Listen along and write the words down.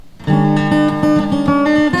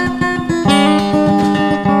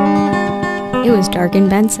was dark in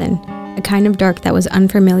Benson, a kind of dark that was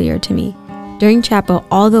unfamiliar to me. During chapel,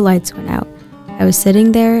 all the lights went out. I was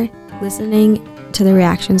sitting there, listening to the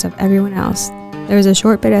reactions of everyone else. There was a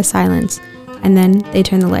short bit of silence, and then they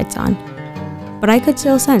turned the lights on. But I could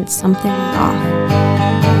still sense something was off.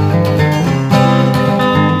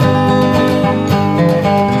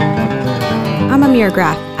 I'm Amira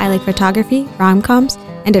Graff. I like photography, rom-coms,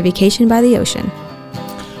 and a vacation by the ocean.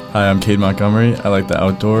 Hi, I'm Cade Montgomery. I like the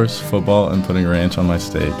outdoors, football, and putting ranch on my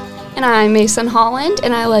steak. And I'm Mason Holland,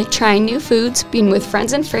 and I like trying new foods, being with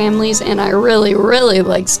friends and families, and I really, really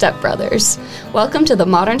like Step Brothers. Welcome to the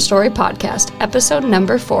Modern Story Podcast, episode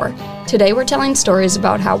number 4. Today we're telling stories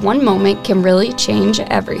about how one moment can really change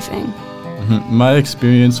everything. My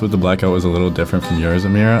experience with the blackout was a little different from yours,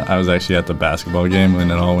 Amira. I was actually at the basketball game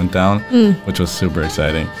when it all went down, which was super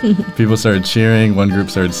exciting. People started cheering, one group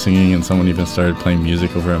started singing, and someone even started playing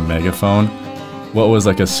music over a megaphone. What was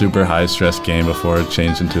like a super high-stress game before it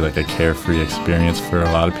changed into like a carefree experience for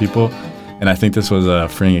a lot of people. And I think this was a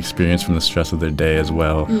freeing experience from the stress of their day as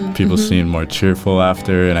well. People seemed more cheerful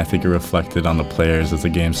after, and I think it reflected on the players as the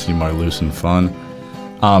game seemed more loose and fun.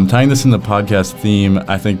 Tying this in the podcast theme,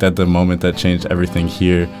 I think that the moment that changed everything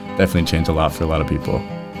here definitely changed a lot for a lot of people.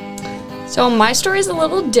 So my story is a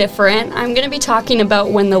little different. I'm going to be talking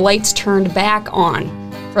about when the lights turned back on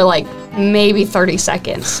for like maybe 30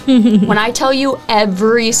 seconds. When I tell you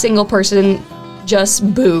every single person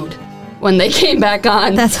just booed when they came back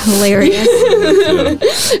on. That's hilarious.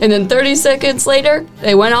 And then 30 seconds later,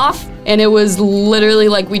 they went off, and it was literally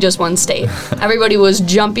like we just won state. Everybody was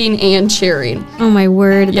jumping and cheering. Oh my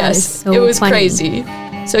word, yes, that is so it was funny. crazy.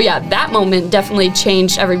 So yeah, that moment definitely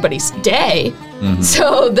changed everybody's day.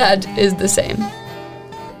 So that is the same.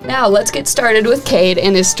 Now let's get started with Cade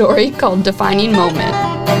and his story called Defining Moment.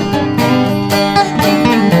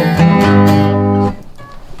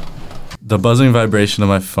 The buzzing vibration of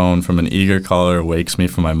my phone from an eager caller wakes me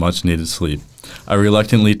from my much-needed sleep. I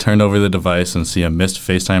reluctantly turn over the device and see a missed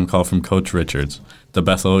FaceTime call from Coach Richards, the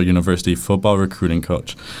Bethel University football recruiting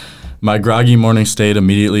coach. My groggy morning state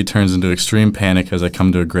immediately turns into extreme panic as I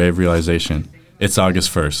come to a grave realization. It's August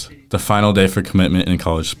 1st, the final day for commitment in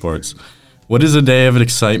college sports. What is a day of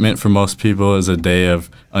excitement for most people is a day of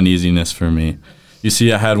uneasiness for me. You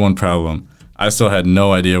see, I had one problem. I still had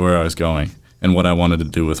no idea where I was going and what I wanted to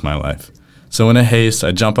do with my life. So in a haste,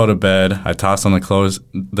 I jump out of bed, I toss on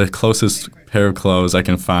the closest pair of clothes I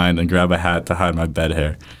can find and grab a hat to hide my bed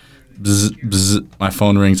hair. Bzz, bzz, my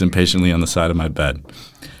phone rings impatiently on the side of my bed.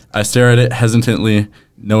 I stare at it hesitantly,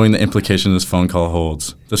 knowing the implication this phone call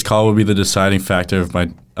holds. This call will be the deciding factor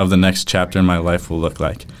of the next chapter in my life will look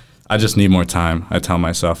like. I just need more time, I tell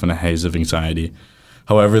myself in a haze of anxiety.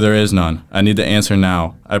 However, there is none. I need the answer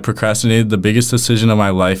now. I procrastinated the biggest decision of my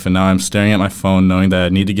life, and now I'm staring at my phone knowing that I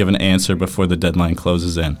need to give an answer before the deadline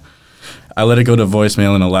closes in. I let it go to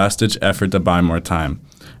voicemail in a last-ditch effort to buy more time.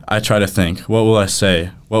 I try to think, what will I say?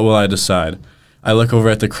 What will I decide? I look over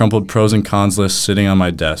at the crumpled pros and cons list sitting on my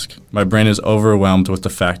desk. My brain is overwhelmed with the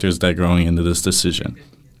factors that are going into this decision.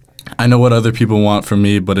 I know what other people want from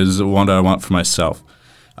me, but it is what I want for myself.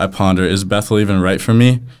 I ponder, is Bethel even right for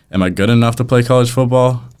me? Am I good enough to play college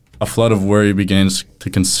football? A flood of worry begins to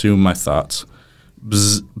consume my thoughts.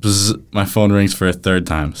 Bzz, bzz, my phone rings for a third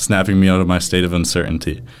time, snapping me out of my state of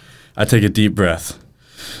uncertainty. I take a deep breath.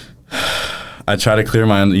 I try to clear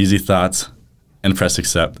my uneasy thoughts and press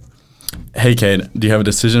accept. Hey, Cade, do you have a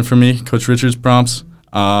decision for me? Coach Richards prompts.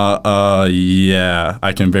 Yeah,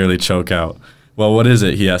 I can barely choke out. Well, what is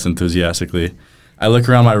it? He asks enthusiastically. I look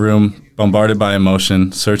around my room, bombarded by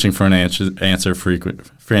emotion, searching for an answer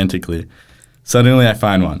frantically. Suddenly, I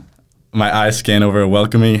find one. My eyes scan over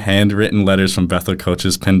welcoming, handwritten letters from Bethel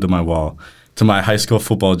coaches pinned to my wall, to my high school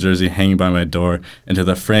football jersey hanging by my door, and to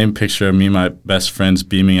the framed picture of me and my best friends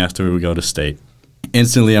beaming after we go to state.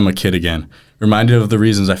 Instantly, I'm a kid again, reminded of the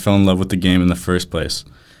reasons I fell in love with the game in the first place.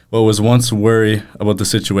 What was once worry about the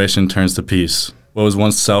situation turns to peace. What was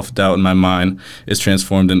once self-doubt in my mind is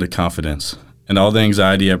transformed into confidence. And all the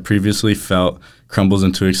anxiety I previously felt crumbles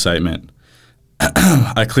into excitement.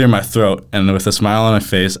 I clear my throat, and with a smile on my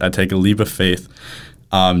face, I take a leap of faith,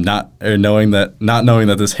 not knowing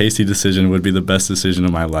that this hasty decision would be the best decision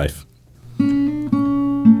of my life.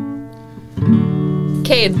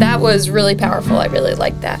 Cade, that was really powerful. I really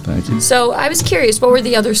liked that. Thank you. So I was curious, what were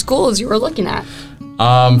the other schools you were looking at?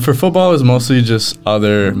 For football, it was mostly just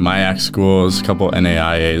other MIAC schools, a couple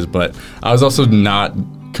NAIAs, but I was also not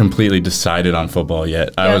completely decided on football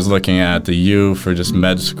yet. I was looking at the U for just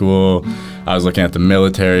med school. I was looking at the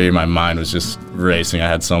military. My mind was just racing. I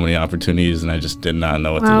had so many opportunities, and I just did not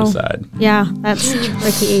know what to decide. Yeah, that's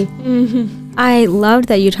tricky. I loved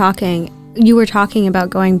that you talking you were talking about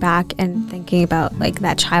going back and thinking about like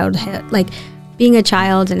that childhood, like being a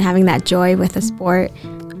child and having that joy with the sport.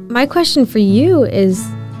 My question for you is,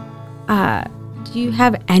 do you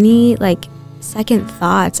have any like second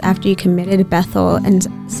thoughts after you committed to Bethel and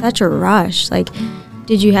such a rush? Like,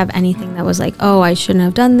 did you have anything that was like, oh, I shouldn't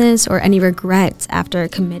have done this, or any regrets after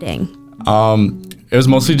committing? It was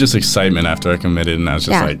mostly just excitement after I committed, and I was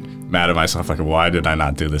just like mad at myself, like, why did I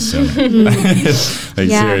not do this sooner? Like,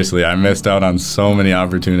 seriously, I missed out on so many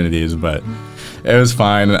opportunities, but it was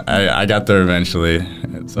fine. I got there eventually,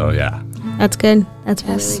 so yeah. That's good. That's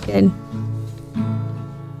really good.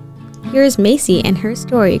 Here's Macy and her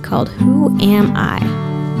story called Who Am I?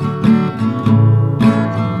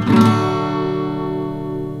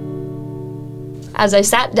 As I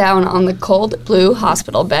sat down on the cold blue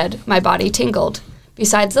hospital bed, my body tingled.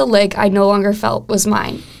 Besides the leg I no longer felt was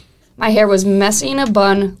mine. My hair was messy in a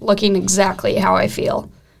bun, looking exactly how I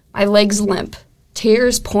feel. My legs limp,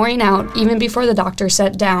 tears pouring out even before the doctor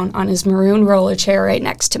sat down on his maroon roller chair right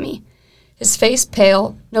next to me. His face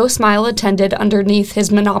pale, no smile attended underneath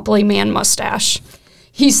his Monopoly Man mustache.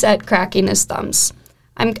 He sat cracking his thumbs.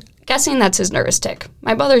 I'm guessing that's his nervous tick.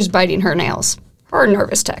 My mother's biting her nails. Her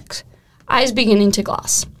nervous tick. Eyes beginning to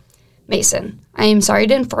gloss. Mason, I am sorry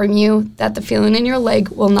to inform you that the feeling in your leg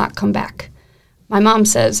will not come back. My mom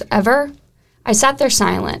says, ever? I sat there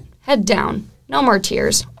silent, head down. No more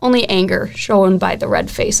tears, only anger shown by the red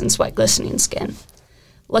face and sweat glistening skin.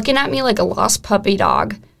 Looking at me like a lost puppy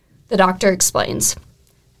dog, the doctor explains.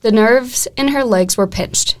 The nerves in her legs were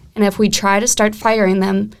pinched, and if we try to start firing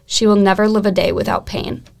them, she will never live a day without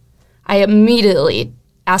pain. I immediately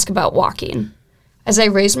ask about walking. As I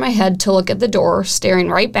raised my head to look at the door, staring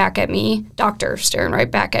right back at me,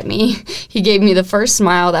 he gave me the first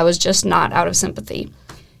smile that was just not out of sympathy.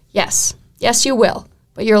 Yes, you will,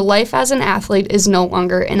 but your life as an athlete is no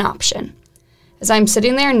longer an option. As I'm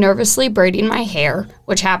sitting there nervously braiding my hair,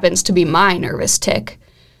 which happens to be my nervous tick,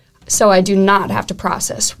 so I do not have to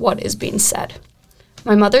process what is being said.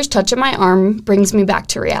 My mother's touch of my arm brings me back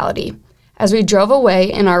to reality. As we drove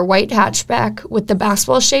away in our white hatchback with the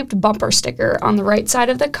basketball-shaped bumper sticker on the right side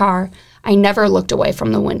of the car, I never looked away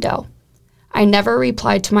from the window. I never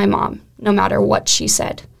replied to my mom, no matter what she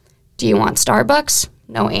said. Do you want Starbucks?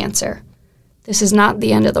 No answer. This is not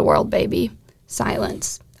the end of the world, baby.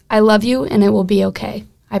 Silence. I love you and it will be okay.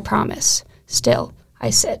 I promise. Still, I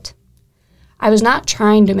sit. I was not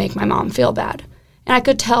trying to make my mom feel bad, and I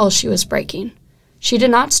could tell she was breaking. She did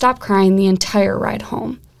not stop crying the entire ride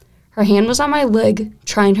home. Her hand was on my leg,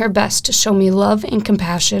 trying her best to show me love and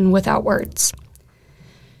compassion without words.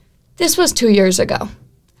 This was 2 years ago.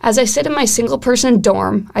 As I sit in my single-person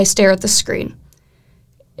dorm, I stare at the screen.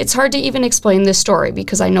 It's hard to even explain this story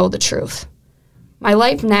because I know the truth. My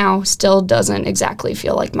life now still doesn't exactly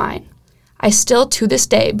feel like mine. I still, to this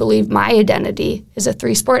day, believe my identity is a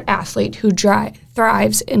three-sport athlete who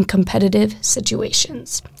thrives in competitive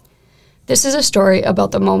situations. This is a story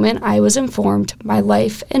about the moment I was informed my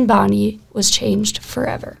life and body was changed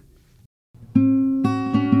forever.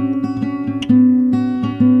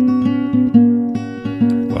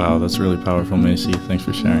 Wow, that's really powerful, Macy. Thanks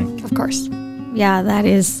for sharing. Of course. Yeah,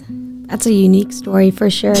 that's a unique story for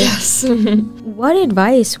sure. Yes. What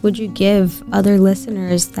advice would you give other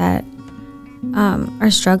listeners that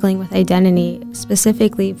are struggling with identity,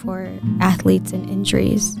 specifically for athletes and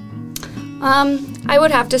injuries? I would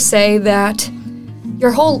have to say that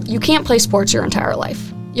you can't play sports your entire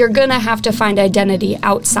life. You're gonna have to find identity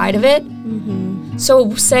outside of it. Mm-hmm.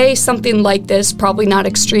 So say something like this, probably not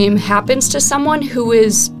extreme, happens to someone who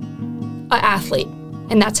is an athlete,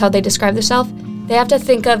 and that's how they describe themselves. They have to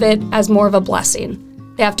think of it as more of a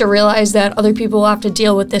blessing. They have to realize that other people will have to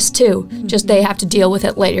deal with this too, just they have to deal with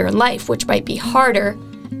it later in life, which might be harder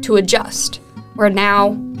to adjust. Where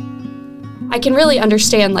now, I can really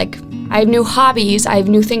understand, like, I have new hobbies, I have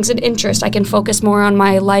new things of interest, I can focus more on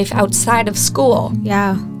my life outside of school.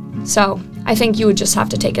 Yeah. So I think you would just have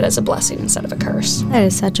to take it as a blessing instead of a curse. That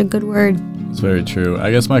is such a good word. It's very true.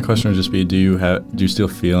 I guess my question would just be, do you still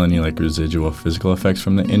feel any like residual physical effects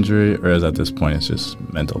from the injury, or is at this point it's just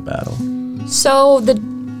mental battle? So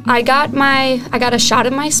I got a shot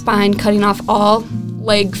in my spine, cutting off all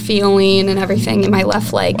leg feeling and everything in my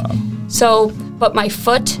left leg. Wow. But my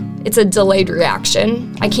foot, it's a delayed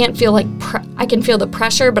reaction. I can't feel I can feel the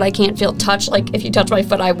pressure, but I can't feel touch. Like if you touch my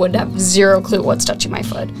foot, I would have zero clue what's touching my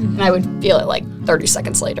foot, and I would feel it like 30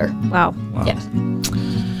 seconds later. Wow. Yeah.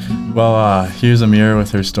 Well, here's Amira with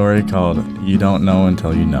her story called "You Don't Know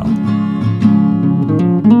Until You Know."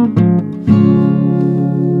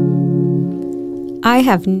 I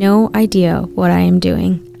have no idea what I am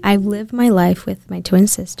doing. I've lived my life with my twin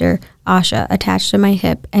sister, Asha, attached to my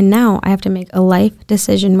hip, and now I have to make a life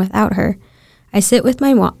decision without her. I sit with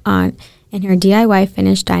my aunt in her DIY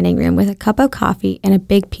finished dining room with a cup of coffee and a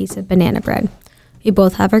big piece of banana bread. We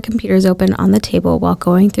both have our computers open on the table while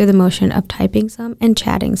going through the motion of typing some and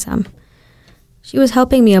chatting some. She was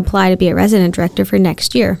helping me apply to be a resident director for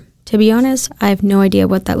next year. To be honest, I have no idea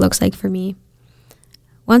what that looks like for me.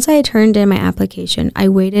 Once I had turned in my application, I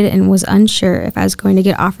waited and was unsure if I was going to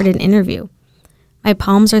get offered an interview. My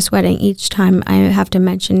palms are sweating each time I have to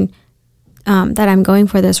mention that I'm going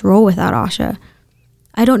for this role without Asha.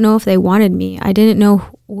 I don't know if they wanted me. I didn't know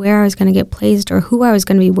where I was going to get placed or who I was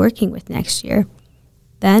going to be working with next year.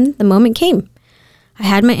 Then the moment came. I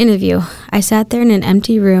had my interview. I sat there in an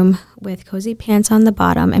empty room with cozy pants on the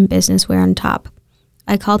bottom and business wear on top.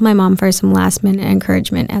 I called my mom for some last-minute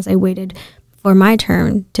encouragement as I waited for my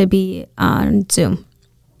turn to be on Zoom.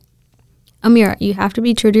 Amira, you have to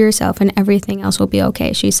be true to yourself and everything else will be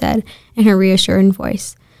okay, she said in her reassuring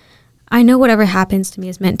voice. I know whatever happens to me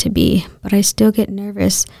is meant to be, but I still get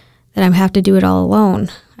nervous that I have to do it all alone,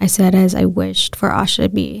 I said as I wished for Asha to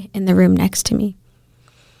be in the room next to me.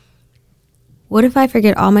 What if I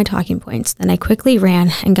forget all my talking points? Then I quickly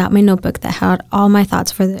ran and got my notebook that had all my thoughts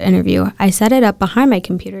for the interview. I set it up behind my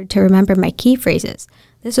computer to remember my key phrases.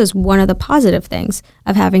 This was one of the positive things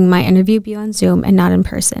of having my interview be on Zoom and not in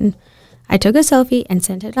person. I took a selfie and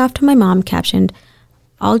sent it off to my mom, captioned,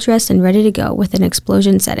 all dressed and ready to go with an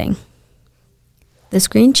explosion setting. The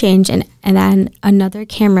screen changed and then another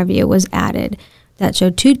camera view was added that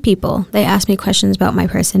showed two people. They asked me questions about my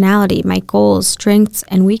personality, my goals, strengths,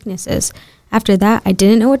 and weaknesses. After that, I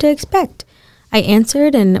didn't know what to expect. I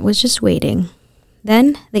answered and was just waiting.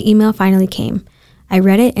 Then the email finally came. I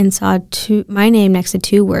read it and saw my name next to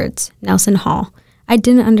two words, Nelson Hall. I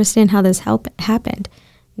didn't understand how this happened.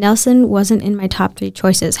 Nelson wasn't in my top 3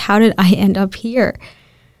 choices. How did I end up here?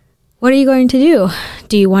 What are you going to do?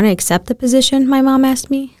 Do you want to accept the position? My mom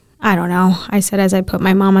asked me. I don't know, I said as I put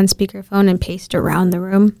my mom on speakerphone and paced around the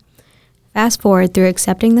room. Fast forward through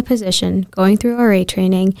accepting the position, going through RA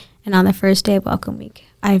training, and on the first day of Welcome Week.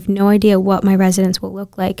 I have no idea what my residents will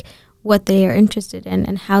look like, what they are interested in,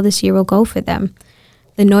 and how this year will go for them.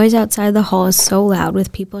 The noise outside the hall is so loud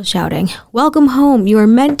with people shouting, "Welcome home, you are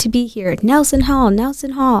meant to be here, Nelson Hall,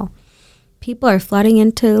 Nelson Hall." People are flooding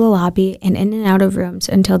into the lobby and in and out of rooms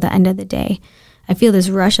until the end of the day. I feel this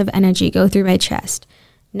rush of energy go through my chest.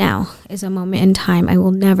 Now is a moment in time I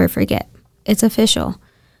will never forget. It's official.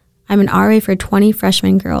 I'm an RA for 20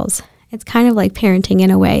 freshman girls. It's kind of like parenting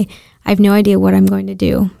in a way. I have no idea what I'm going to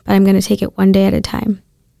do, but I'm going to take it one day at a time.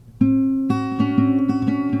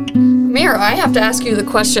 Amira, I have to ask you the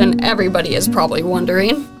question everybody is probably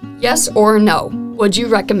wondering. Yes or no? Would you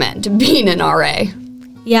recommend being an RA?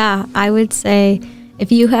 Yeah, I would say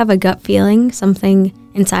if you have a gut feeling, something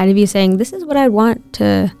inside of you saying, this is what I want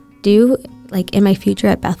to do, like in my future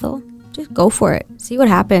at Bethel, just go for it. See what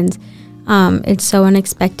happens. It's so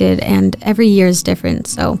unexpected and every year is different.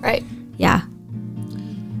 So, right. Yeah.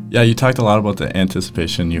 Yeah, you talked a lot about the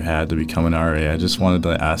anticipation you had to become an RA. I just wanted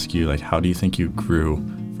to ask you, how do you think you grew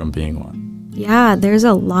from being one? Yeah, there's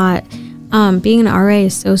a lot. Being an RA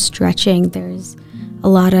is so stretching. There's a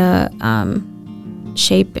lot of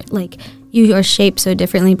shape, you are shaped so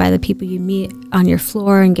differently by the people you meet on your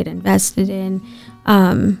floor and get invested in.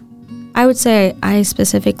 I would say I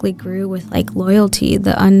specifically grew with loyalty,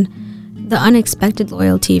 the unexpected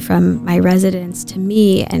loyalty from my residents to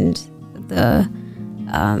me and the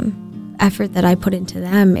effort that I put into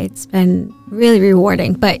them. It's been really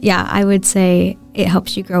rewarding. But yeah, I would say it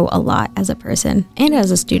helps you grow a lot as a person and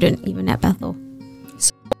as a student, even at Bethel.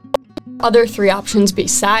 So, other 3 options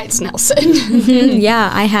besides Nelson?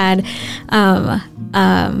 Yeah, I had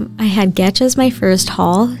Getch as my first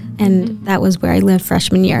hall, and that was where I lived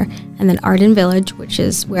freshman year. And then Arden Village, which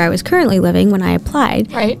is where I was currently living when I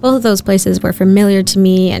applied. Right. Both of those places were familiar to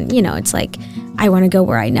me, and it's I want to go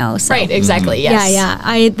where I know. So. Right, exactly, yes.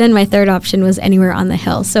 Yeah. Then my third option was anywhere on the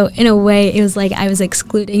hill. So in a way, it was like I was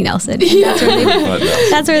excluding Nelson. And that's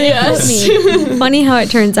where they put me. Funny how it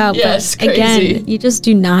turns out. Yes, but crazy. Again, you just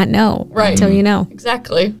do not know until you know.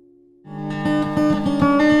 Exactly.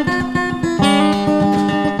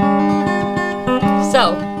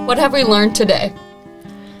 So, what have we learned today?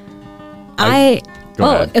 Go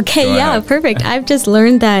ahead. Perfect. I've just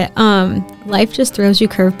learned that life just throws you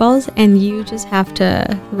curveballs and you just have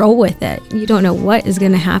to roll with it. You don't know what is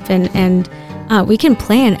going to happen, and we can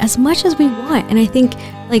plan as much as we want. And I think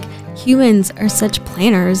humans are such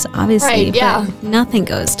planners, obviously, right, yeah. But nothing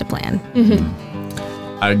goes to plan.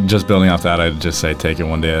 Mm-hmm. Just building off that, I'd just say take it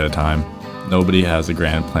one day at a time. nobody has a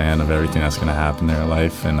grand plan of everything that's going to happen in their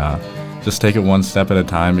life, and just take it one step at a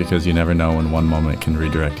time, because you never know when one moment can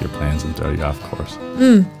redirect your plans and throw you off course.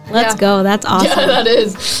 Let's go. That's awesome. Yeah, that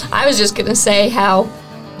is. I was just going to say how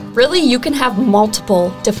really you can have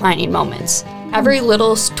multiple defining moments. Every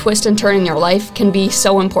little twist and turn in your life can be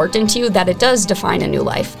so important to you that it does define a new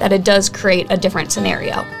life, that it does create a different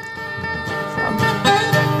scenario.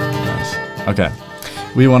 Nice. Okay.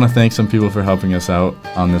 We want to thank some people for helping us out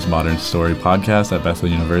on this Modern Story podcast at Bethel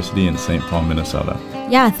University in St. Paul, Minnesota.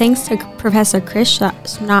 Yeah, thanks to Professor Chris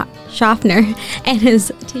Schaffner and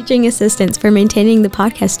his teaching assistants for maintaining the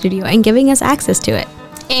podcast studio and giving us access to it.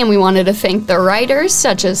 And we wanted to thank the writers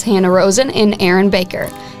such as Hannah Rosen and Aaron Baker,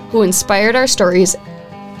 who inspired our stories.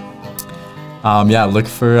 Look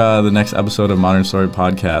for the next episode of Modern Story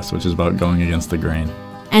podcast, which is about going against the grain.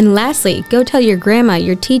 And lastly, go tell your grandma,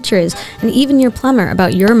 your teachers, and even your plumber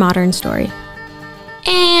about your modern story.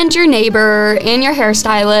 And your neighbor, and your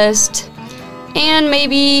hairstylist, and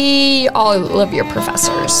maybe all of your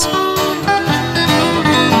professors.